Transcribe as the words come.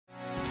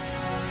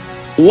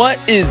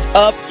What is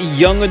up,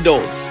 young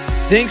adults?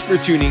 Thanks for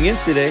tuning in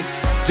today.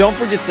 Don't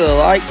forget to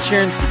like,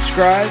 share, and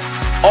subscribe.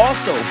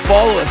 Also,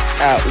 follow us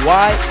at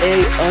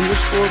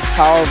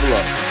YA_Power of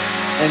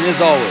Love. And as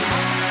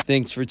always,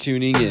 thanks for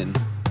tuning in.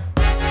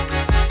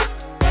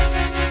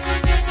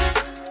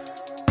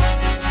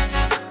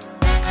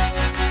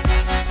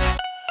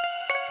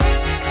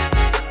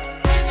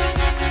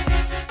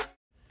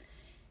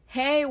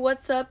 Hey,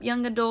 what's up,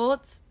 young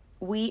adults?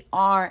 We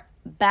are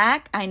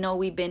back. I know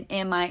we've been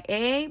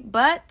MIA,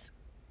 but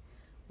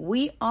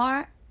we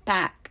are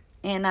back.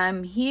 And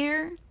I'm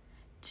here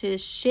to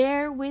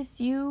share with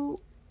you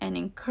and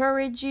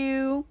encourage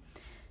you.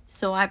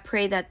 So I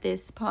pray that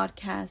this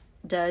podcast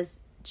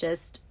does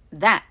just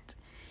that.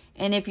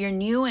 And if you're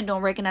new and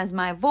don't recognize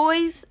my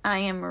voice, I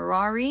am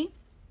Merari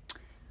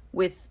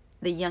with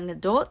the young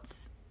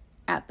adults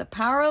at the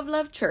Power of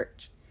Love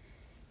Church.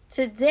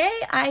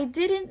 Today, I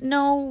didn't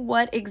know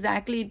what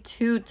exactly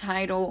to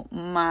title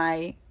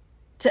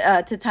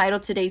to title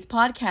today's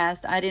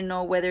podcast. I didn't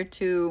know whether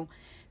to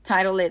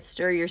title it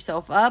Stir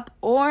Yourself Up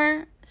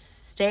or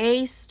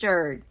Stay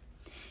Stirred.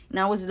 And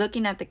I was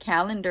looking at the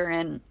calendar,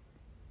 and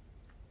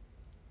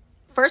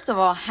first of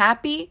all,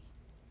 happy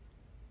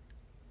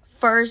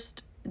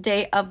first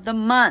day of the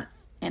month.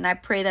 And I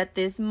pray that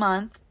this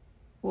month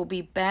will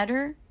be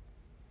better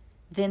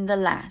than the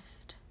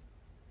last.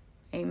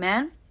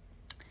 Amen.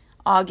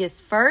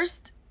 August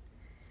 1st.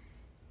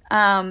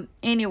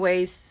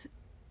 Anyways,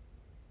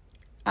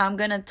 I'm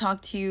going to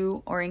talk to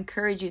you or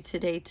encourage you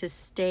today to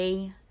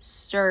stay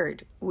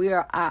stirred.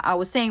 I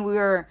was saying we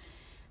were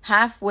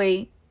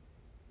halfway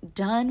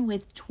done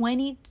with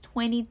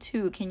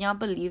 2022. Can y'all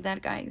believe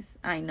that, guys?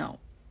 I know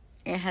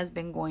it has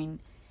been going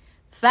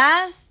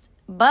fast,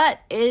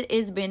 but it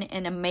has been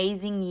an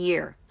amazing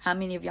year. How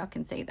many of y'all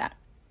can say that?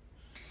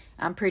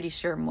 I'm pretty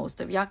sure most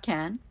of y'all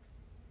can.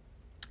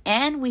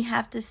 And we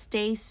have to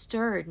stay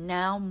stirred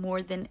now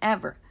more than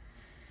ever.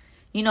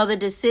 You know, the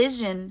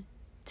decision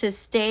to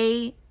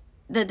stir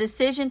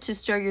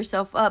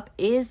yourself up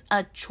is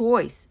a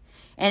choice.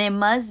 And it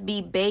must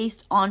be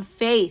based on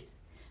faith,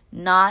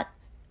 not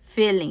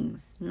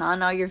feelings,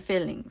 not all your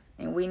feelings.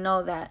 And we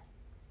know that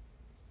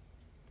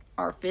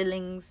our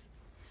feelings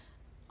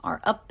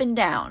are up and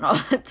down all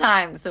the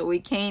time. So we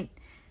can't,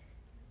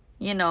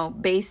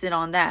 base it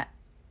on that.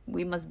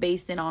 We must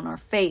base it on our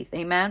faith.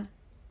 Amen.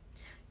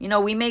 You know,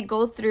 we may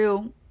go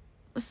through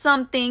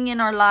something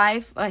in our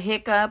life, a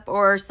hiccup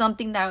or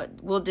something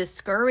that will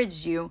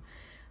discourage you.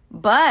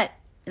 But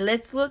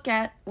let's look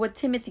at what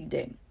Timothy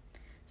did.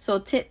 So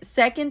 2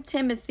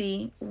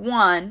 Timothy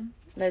 1,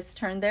 let's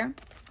turn there.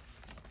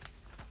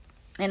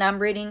 And I'm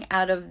reading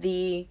out of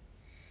the,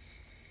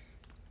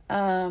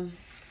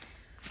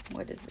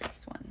 what is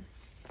this one?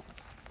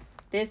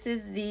 This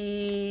is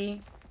the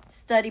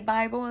study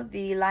Bible,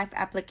 the Life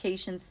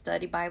Application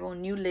Study Bible,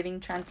 New Living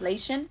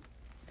Translation.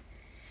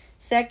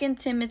 2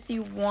 Timothy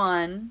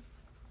 1,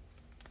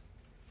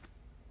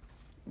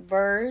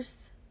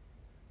 verse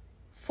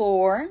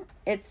 4,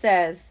 it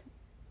says,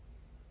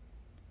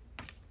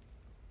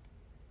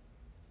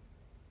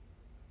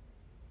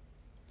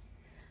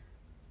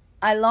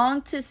 I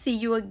long to see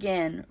you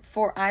again,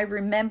 for I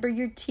remember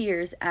your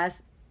tears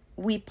as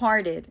we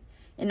parted,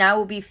 and I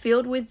will be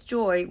filled with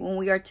joy when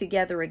we are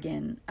together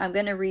again. I'm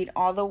going to read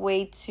all the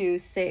way to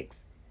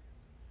 6.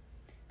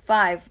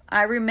 5.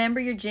 I remember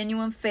your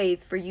genuine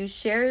faith, for you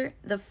share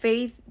the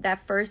faith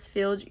that first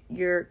filled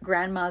your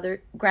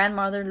grandmother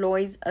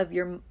Lois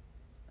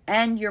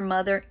and your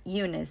mother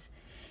Eunice.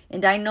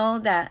 And I know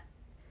that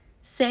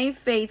same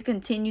faith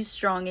continues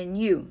strong in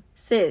you.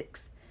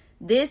 6.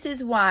 This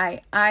is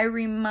why I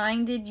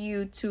reminded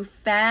you to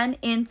fan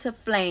into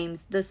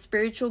flames the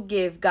spiritual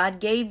gift God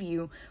gave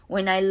you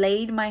when I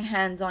laid my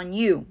hands on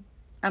you.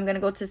 I'm going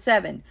to go to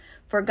 7.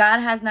 For God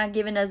has not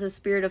given us a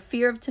spirit of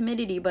fear, of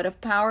timidity, but of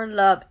power,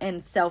 love,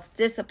 and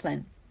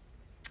self-discipline.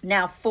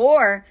 Now,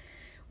 4,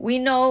 we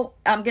know,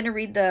 I'm going to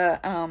read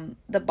the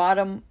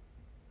bottom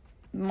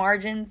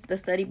margins. The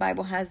study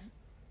Bible has,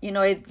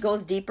 it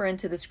goes deeper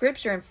into the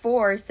scripture. And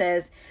 4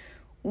 says,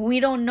 we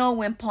don't know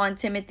when Paul and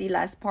Timothy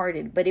last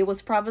parted, but it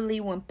was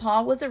probably when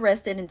Paul was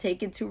arrested and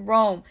taken to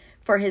Rome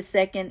for his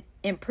second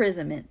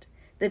imprisonment.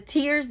 The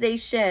tears they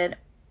shed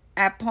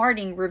at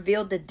parting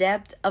revealed the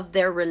depth of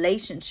their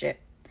relationship.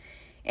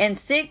 And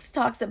 6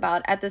 talks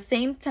about at the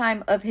same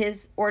time of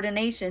his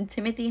ordination,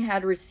 Timothy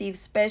had received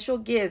special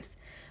gifts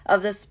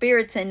of the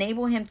Spirit to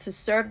enable him to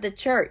serve the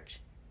church.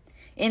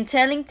 In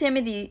telling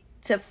Timothy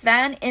to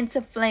fan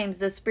into flames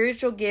the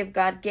spiritual gift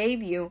God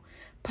gave you,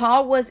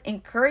 Paul was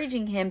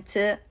encouraging him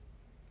to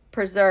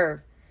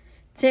preserve.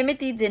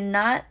 Timothy did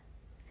not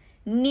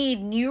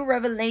need new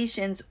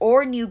revelations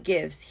or new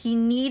gifts. He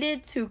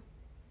needed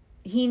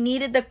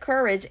the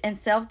courage and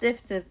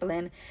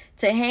self-discipline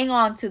to hang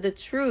on to the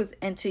truth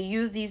and to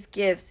use these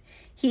gifts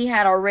he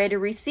had already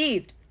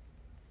received.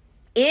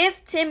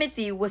 If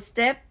Timothy would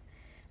step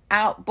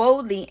out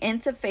boldly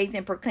into faith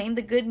and proclaim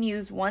the good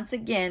news once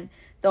again,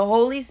 the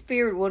Holy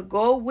Spirit would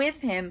go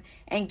with him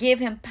and give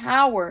him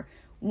power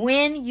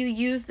When you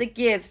use the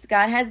gifts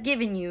God has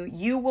given you,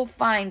 you will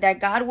find that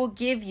God will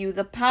give you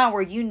the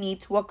power you need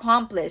to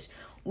accomplish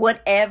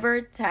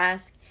whatever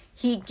task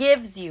He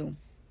gives you.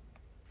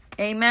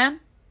 Amen.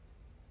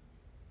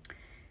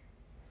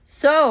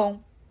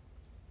 So,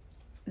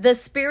 the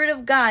Spirit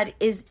of God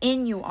is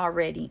in you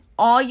already.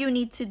 All you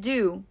need to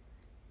do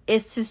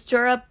is to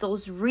stir up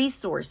those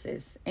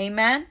resources.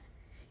 Amen.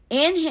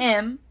 In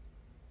Him.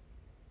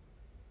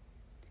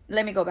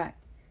 Let me go back.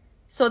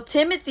 So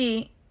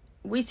Timothy,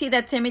 we see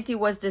that Timothy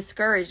was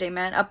discouraged.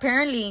 Amen.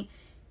 Apparently,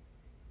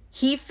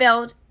 he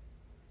felt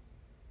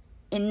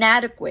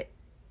inadequate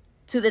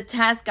to the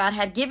task God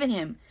had given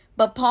him.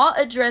 But Paul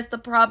addressed the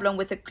problem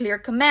with a clear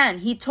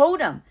command. He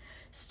told him,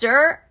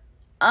 stir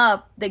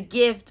up the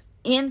gift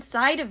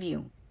inside of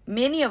you.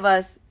 Many of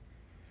us,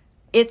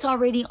 it's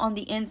already on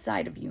the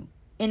inside of you.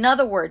 In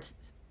other words,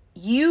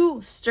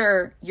 you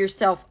stir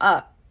yourself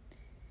up.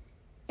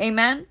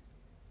 Amen.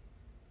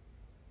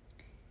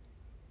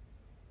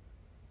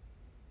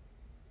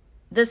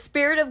 The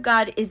Spirit of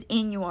God is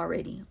in you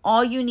already.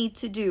 All you need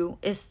to do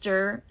is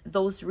stir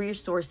those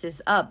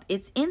resources up.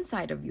 It's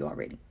inside of you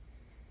already.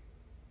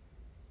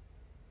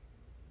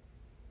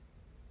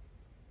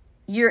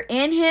 You're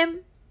in Him,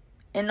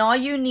 and all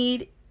you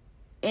need,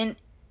 and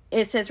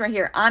it says right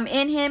here, I'm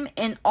in Him,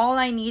 and all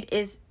I need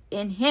is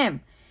in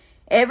Him.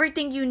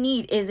 Everything you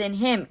need is in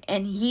Him,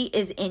 and He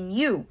is in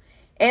you.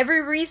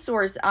 Every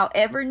resource I'll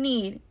ever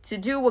need to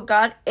do what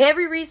God,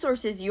 every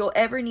resources you'll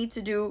ever need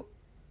to do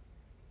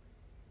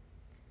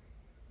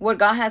what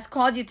God has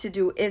called you to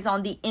do is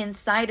on the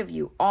inside of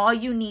you. All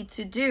you need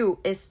to do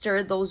is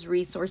stir those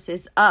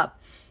resources up.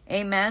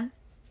 Amen.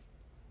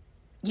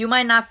 You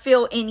might not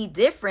feel any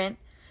different,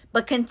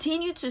 but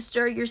continue to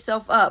stir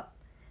yourself up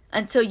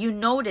until you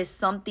notice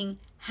something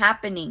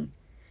happening.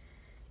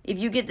 If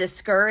you get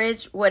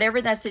discouraged,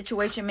 whatever that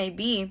situation may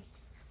be,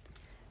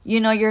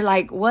 you're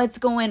like, what's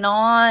going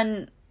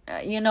on?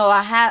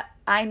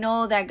 I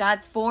know that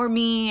God's for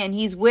me and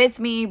He's with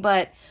me,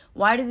 but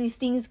why do these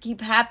things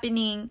keep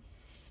happening?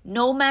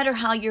 No matter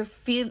how you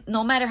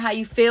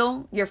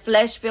feel, your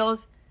flesh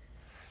feels,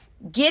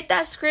 get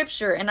that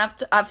scripture. And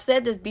I've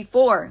said this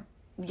before.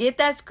 Get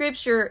that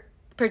scripture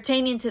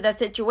pertaining to that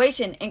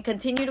situation and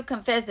continue to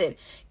confess it.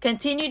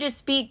 Continue to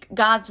speak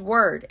God's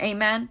word.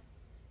 Amen.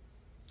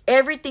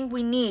 Everything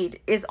we need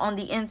is on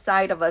the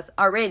inside of us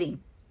already.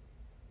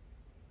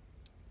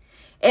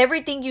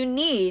 Everything you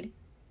need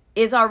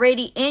is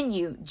already in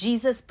you.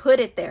 Jesus put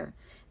it there.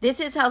 This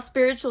is how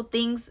spiritual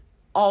things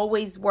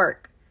always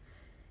work.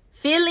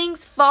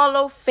 Feelings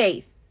follow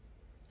faith.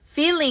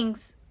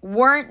 Feelings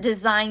weren't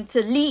designed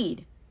to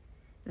lead.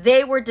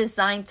 They were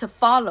designed to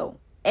follow.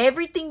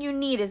 Everything you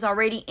need is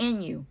already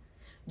in you.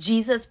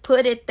 Jesus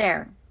put it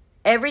there.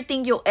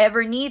 Everything you'll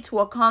ever need to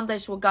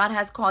accomplish what God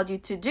has called you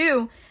to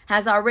do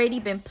has already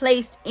been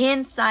placed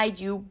inside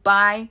you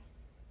by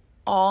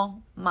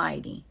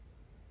Almighty.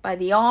 By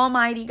the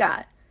Almighty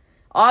God.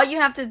 All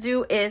you have to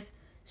do is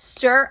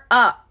stir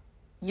up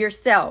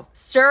yourself.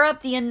 Stir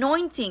up the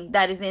anointing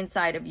that is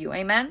inside of you.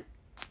 Amen.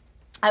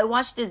 I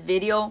watched this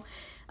video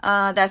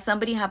that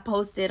somebody had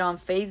posted on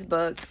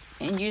Facebook,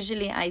 and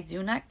usually I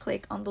do not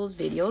click on those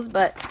videos,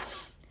 but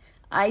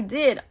I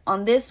did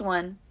on this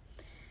one.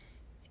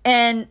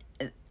 And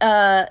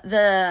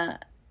the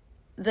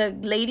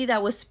lady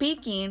that was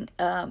speaking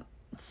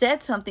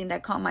said something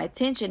that caught my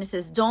attention. It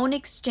says, don't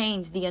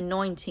exchange the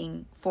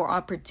anointing for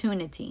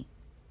opportunity.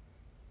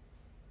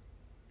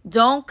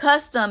 Don't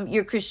custom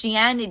your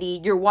Christianity,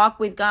 your walk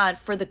with God,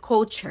 for the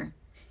culture.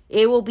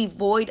 It will be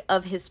void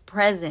of His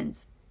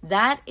presence.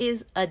 That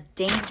is a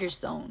danger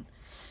zone.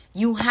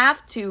 You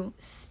have to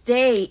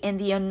stay in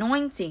the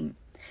anointing.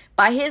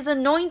 By His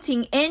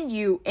anointing in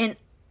you,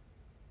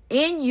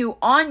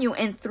 on you,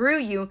 and through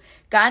you,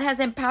 God has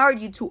empowered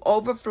you to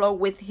overflow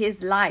with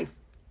His life.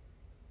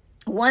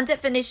 One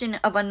definition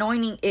of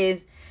anointing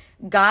is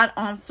God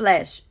on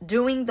flesh,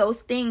 doing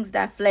those things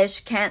that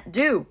flesh can't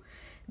do.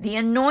 The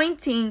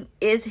anointing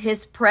is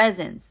His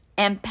presence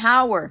and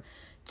power,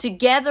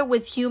 together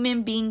with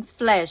human beings'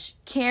 flesh,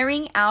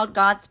 carrying out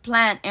God's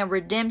plan and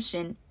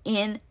redemption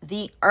in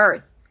the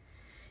earth.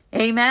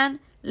 Amen.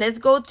 Let's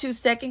go to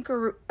 2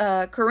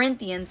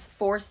 Corinthians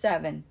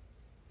 4:7.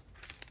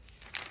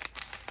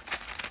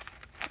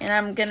 And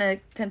I'm going to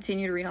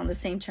continue to read on the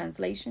same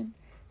translation.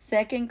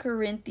 2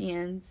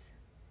 Corinthians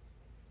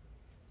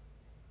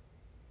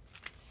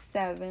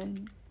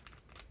 7.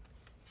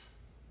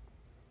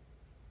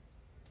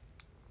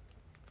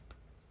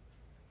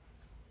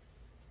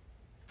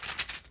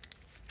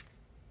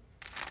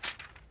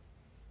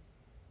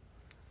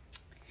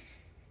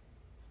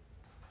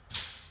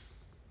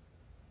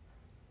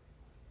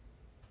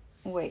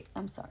 Wait,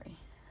 I'm sorry.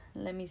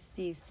 Let me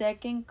see.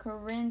 2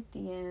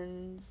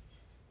 Corinthians.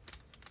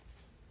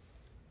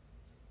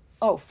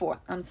 4.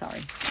 I'm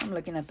sorry. I'm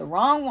looking at the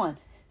wrong one.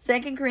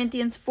 2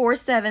 Corinthians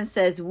 4:7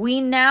 says, we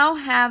now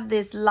have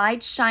this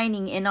light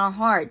shining in our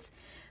hearts,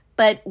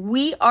 but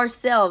we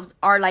ourselves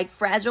are like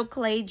fragile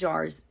clay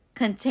jars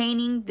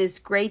containing this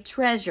great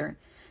treasure.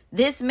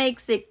 This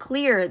makes it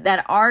clear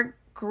that our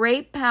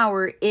great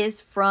power is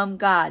from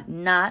God,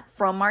 not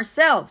from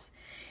ourselves.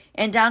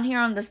 And down here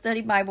on the study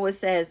Bible, it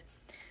says,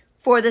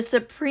 for the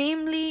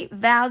supremely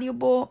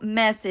valuable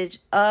message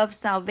of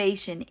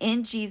salvation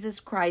in Jesus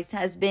Christ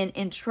has been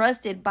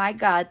entrusted by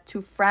God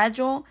to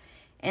fragile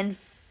and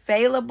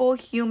fallible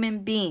human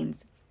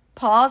beings.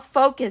 Paul's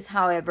focus,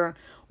 however,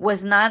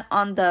 was not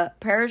on the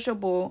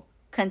perishable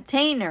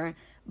container,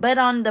 but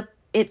on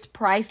its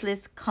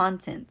priceless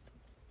contents.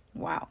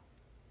 Wow.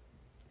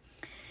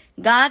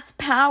 God's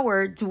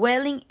power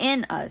dwelling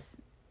in us.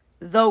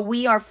 Though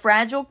we are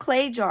fragile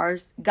clay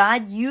jars,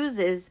 God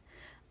uses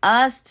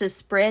us to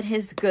spread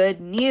his good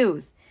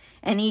news.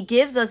 And he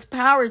gives us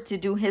power to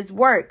do his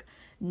work,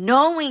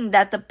 knowing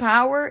that the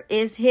power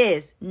is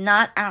his,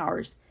 not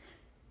ours.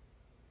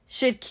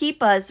 Should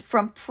keep us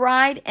from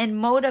pride and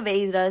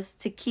motivate us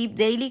to keep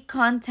daily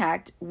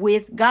contact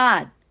with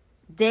God.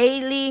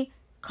 Daily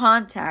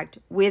contact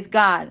with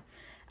God.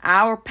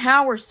 Our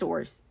power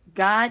source.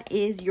 God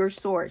is your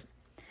source.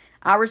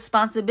 Our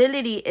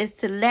responsibility is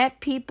to let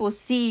people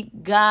see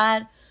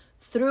God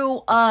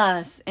through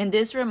us. And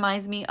this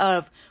reminds me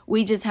of,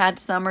 we just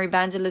had Summer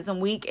Evangelism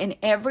Week, and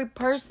every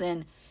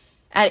person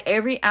at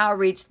every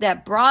outreach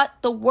that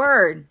brought the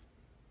word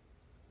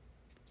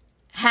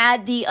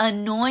had the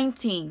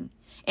anointing.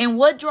 And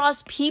what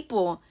draws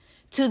people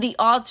to the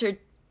altar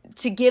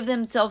to give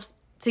themselves,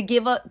 to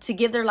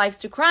give their lives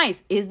to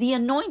Christ is the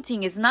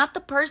anointing. It's not the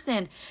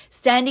person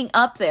standing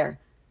up there.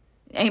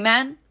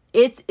 Amen.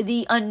 It's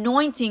the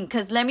anointing.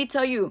 Because let me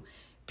tell you,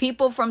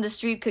 people from the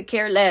street could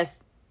care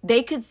less.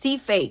 They could see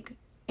fake,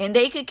 and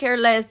they could care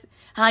less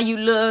how you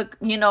look,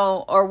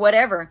 or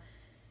whatever.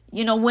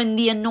 When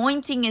the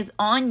anointing is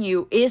on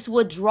you, is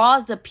what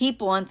draws the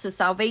people unto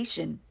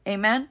salvation.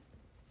 Amen.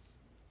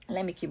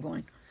 Let me keep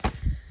going.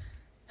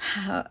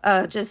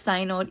 Just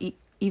side note,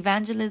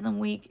 Evangelism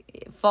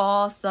Week,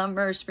 fall,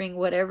 summer, spring,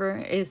 whatever,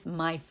 is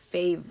my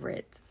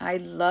favorite. I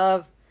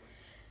love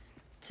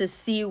to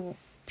see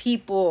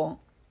people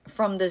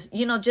from this,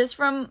 just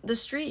from the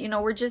street.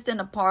 We're just in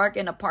a park,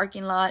 in a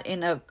parking lot,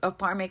 in a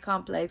apartment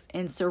complex,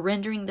 and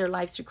surrendering their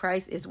lives to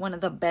Christ is one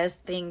of the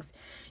best things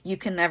you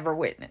can ever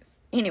witness.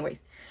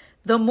 Anyways,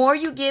 the more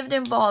you get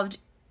involved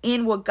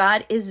in what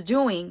God is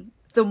doing,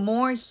 the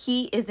more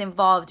he is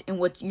involved in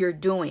what you're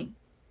doing.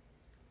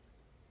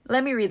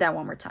 Let me read that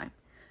one more time.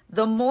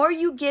 The more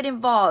you get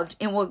involved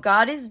in what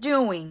God is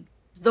doing,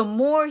 the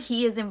more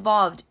he is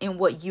involved in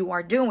what you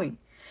are doing.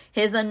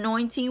 His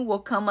anointing will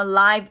come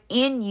alive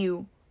in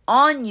you,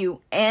 on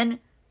you, and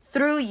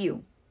through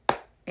you.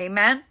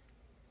 Amen.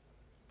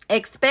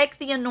 Expect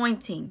the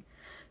anointing.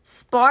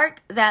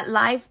 Spark that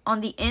life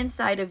on the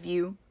inside of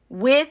you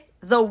with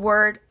the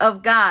word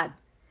of God.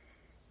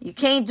 You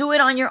can't do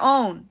it on your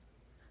own.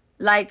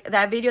 Like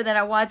that video that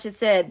I watched, it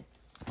said,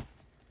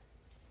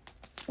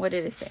 what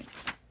did it say?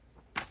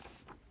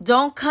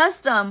 Don't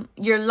custom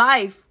your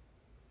life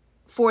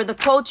for the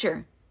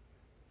culture.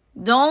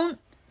 Don't,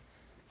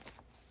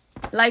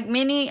 like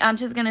many of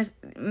these,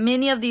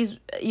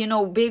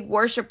 big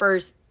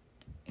worshipers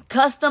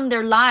custom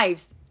their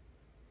lives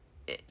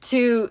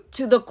to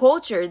the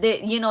culture.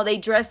 They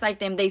dress like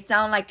them, they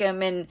sound like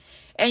them, and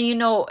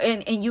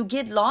you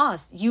get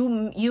lost.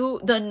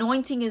 The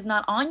anointing is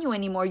not on you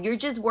anymore. You're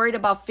just worried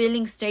about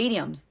filling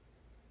stadiums.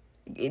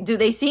 Do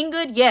they sing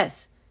good?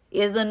 Yes.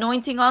 Is the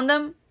anointing on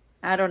them?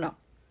 I don't know.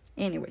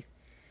 Anyways,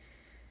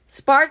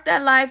 spark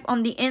that life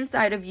on the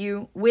inside of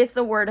you with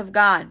the word of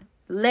God.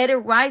 Let it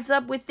rise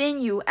up within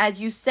you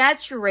as you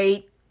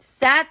saturate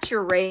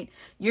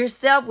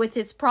yourself with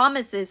his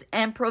promises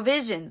and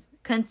provisions.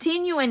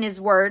 Continue in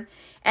his word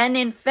and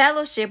in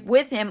fellowship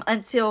with him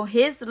until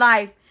his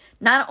life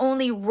not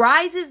only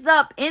rises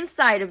up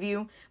inside of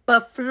you,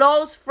 but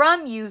flows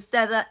from you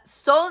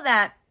so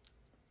that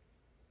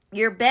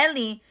your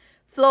belly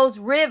flows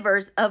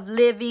rivers of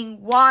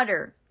living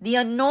water. The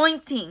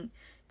anointing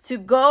to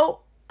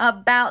go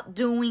about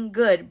doing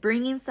good,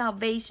 bringing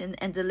salvation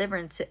and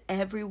deliverance to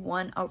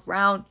everyone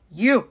around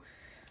you.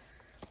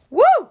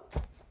 Woo!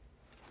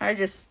 I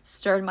just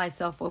stirred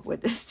myself up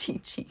with this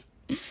teaching.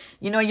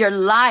 Your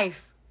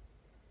life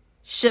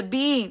should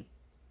be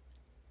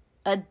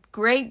a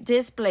great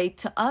display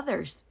to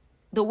others,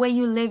 the way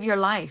you live your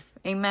life.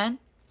 Amen.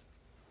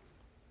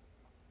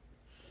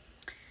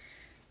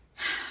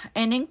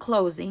 And in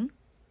closing,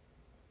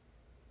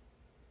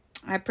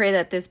 I pray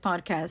that this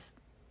podcast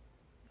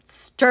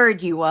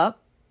stirred you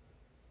up.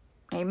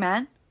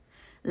 Amen.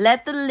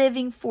 Let the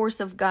living force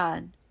of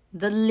God,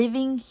 the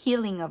living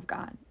healing of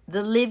God,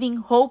 the living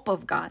hope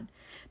of God,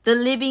 the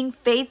living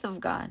faith of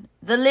God,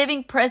 the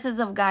living presence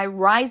of God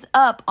rise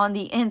up on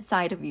the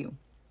inside of you.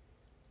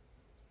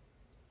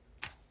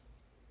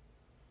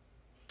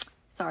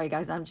 Sorry,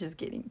 guys, I'm just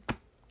getting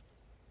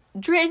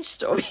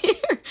drenched over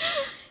here.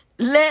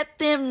 Let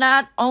them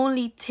not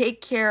only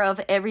take care of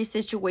every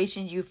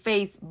situation you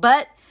face,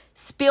 but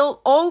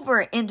spill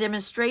over in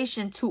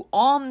demonstration to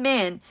all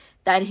men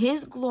that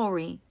his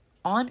glory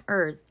on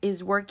earth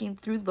is working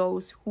through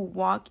those who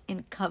walk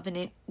in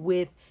covenant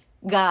with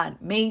God.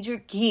 Major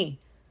key.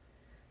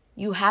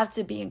 You have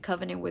to be in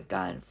covenant with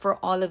God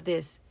for all of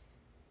this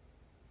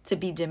to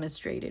be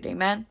demonstrated.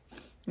 Amen.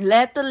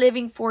 Let the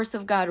living force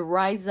of God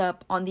rise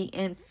up on the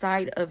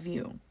inside of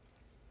you.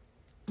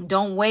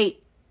 Don't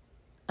wait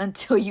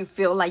until you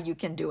feel like you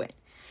can do it.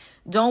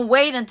 Don't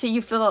wait until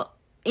you feel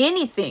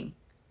anything,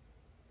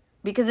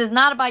 because it's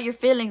not about your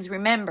feelings.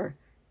 Remember,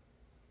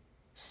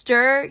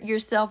 stir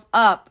yourself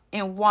up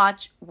and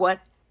watch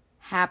what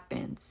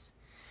happens.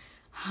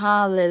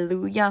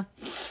 Hallelujah.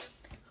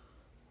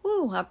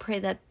 Woo, I pray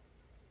that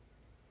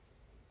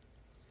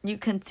you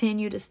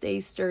continue to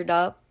stay stirred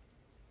up.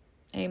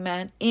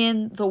 Amen.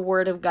 In the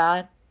Word of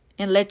God.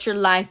 And let your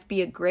life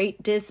be a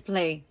great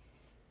display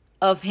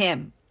of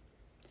Him.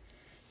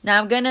 Now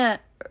I'm going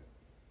to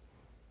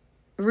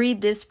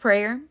read this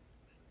prayer.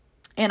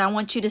 And I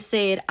want you to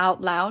say it out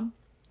loud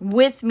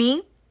with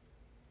me.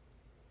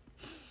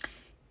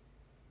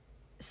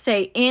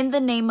 Say, in the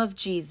name of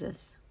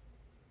Jesus,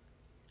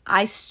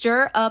 I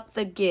stir up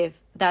the gift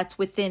that's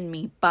within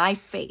me by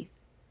faith.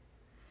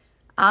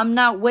 I'm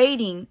not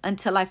waiting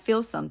until I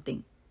feel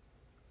something.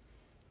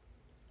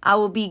 I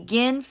will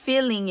begin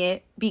feeling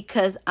it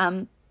because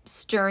I'm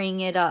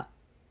stirring it up.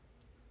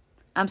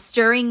 I'm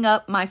stirring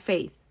up my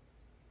faith.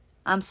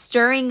 I'm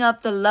stirring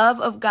up the love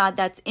of God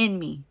that's in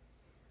me.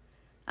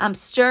 I'm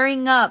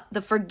stirring up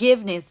the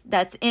forgiveness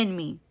that's in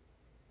me.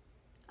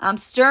 I'm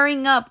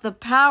stirring up the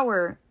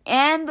power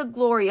and the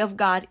glory of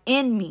God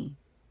in me.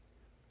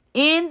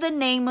 In the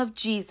name of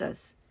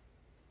Jesus,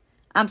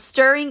 I'm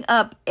stirring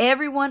up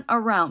everyone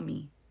around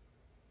me.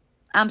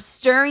 I'm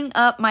stirring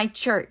up my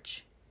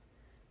church.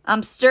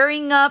 I'm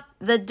stirring up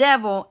the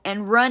devil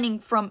and running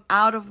from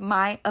out of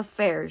my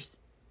affairs.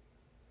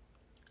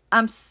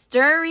 I'm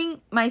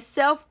stirring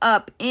myself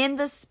up in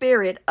the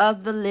spirit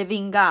of the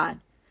living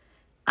God.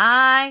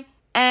 I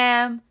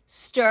am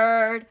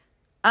stirred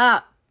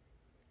up.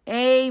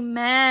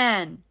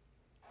 Amen.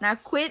 Now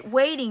quit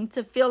waiting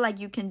to feel like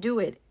you can do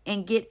it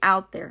and get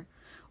out there.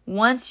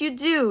 Once you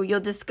do, you'll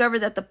discover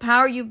that the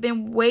power you've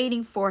been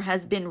waiting for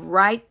has been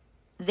right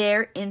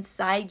there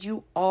inside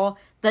you all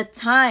the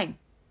time,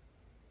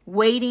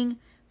 waiting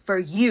for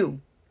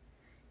you.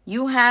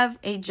 You have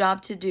a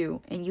job to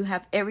do, and you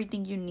have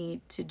everything you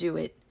need to do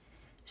it.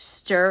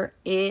 Stir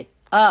it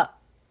up.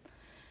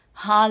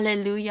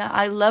 Hallelujah.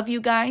 I love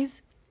you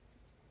guys.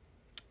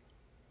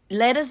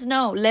 Let us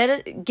know.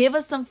 Give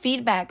us some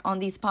feedback on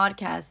these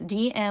podcasts.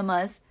 DM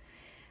us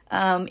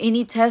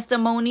any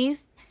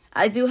testimonies.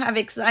 I do have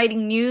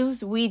exciting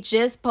news. We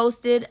just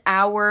posted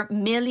our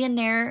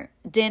millionaire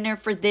dinner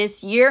for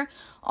this year.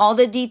 All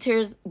the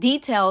details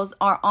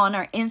are on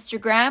our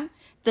Instagram.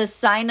 The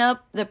sign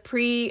up, the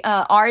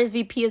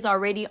RSVP is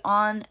already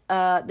on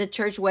the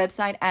church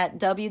website at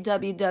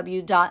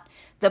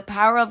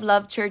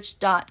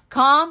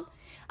www.thepoweroflovechurch.com.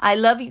 I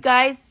love you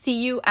guys.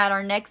 See you at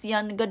our next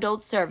young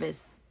adult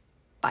service.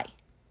 Bye.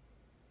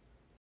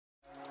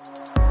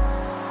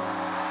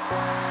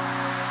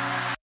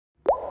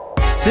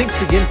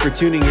 Thanks again for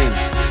tuning in.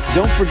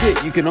 Don't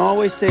forget, you can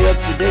always stay up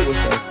to date with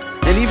us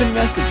and even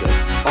message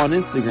us on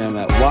Instagram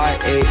at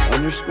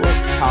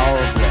YA_power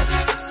of love.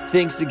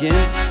 Thanks again,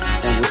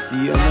 and we'll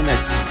see you on the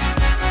next one.